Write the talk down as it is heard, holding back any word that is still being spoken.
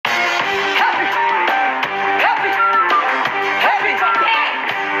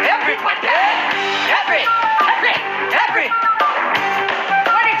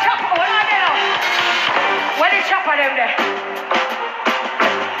them there.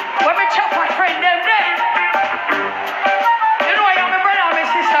 When me Choppa friend them there. You know I'm a brother and my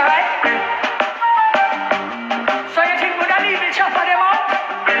sister, right? So you think we're gonna leave me Choppa them out?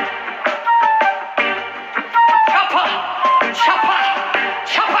 Choppa, Choppa,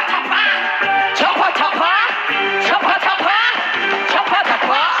 Choppa Choppa, Choppa Choppa, Choppa Choppa, Choppa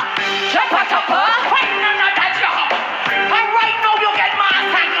Choppa, Choppa Choppa. Find another job. And right now you get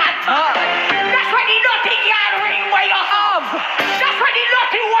massacred. That's why the dirty yard ring where you have. That's why the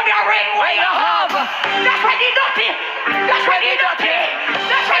dirty woman ring where you have. That's why the dirty. That's why the dirty.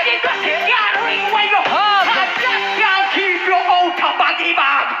 That's why the dirty yard ring where you have. And that can keep you out of baggy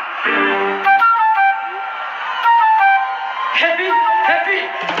bag. Heavy, heavy,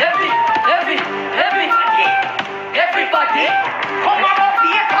 heavy, heavy, heavy. Everybody, come on up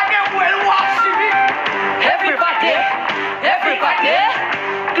here and then we'll watch me. Everybody, everybody,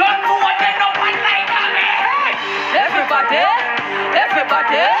 don't move and then up and like me. Everybody,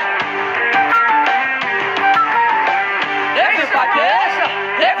 everybody, everybody,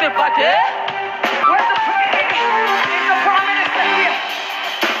 everybody. Where's the Prime Minister here?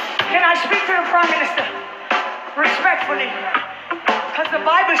 Can I speak to the Prime Minister? Respectfully, because the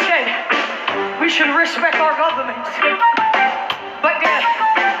Bible said we should respect our government. But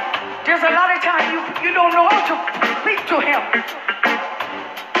there's a lot of time you don't know how to speak to him.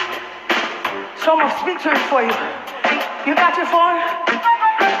 So I'm going to speak to him for you. You got your phone?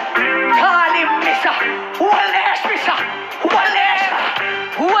 Call him, Mr. Holness, Mr. Holness.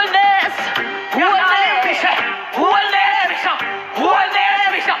 Holness. Holness, Mr. Holness, Mr.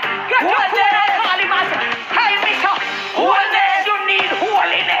 Holness, Mr. Get your phone and call him and say, hey, Mr. Holness, you need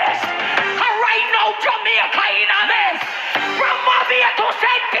holiness. And right now, Jamaica in a mess. From Mobile to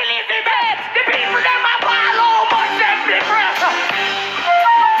St. Elizabeth, the people them are all over simply press.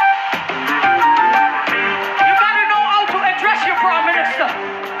 You gotta know how to address your Prime Minister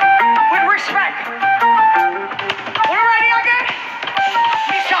with respect. We ready again?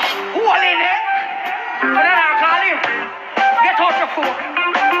 Mr. Holiness. And then I'll call him. Get out your phone.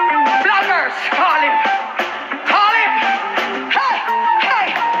 Bloggers, call him. Call him. Hey, hey,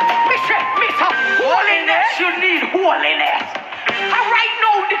 Mr. Holiness, you need holiness. And right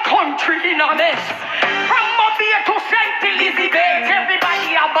now the country in a mess. From Mobile to St. Elizabeth,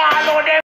 everybody a ball on them.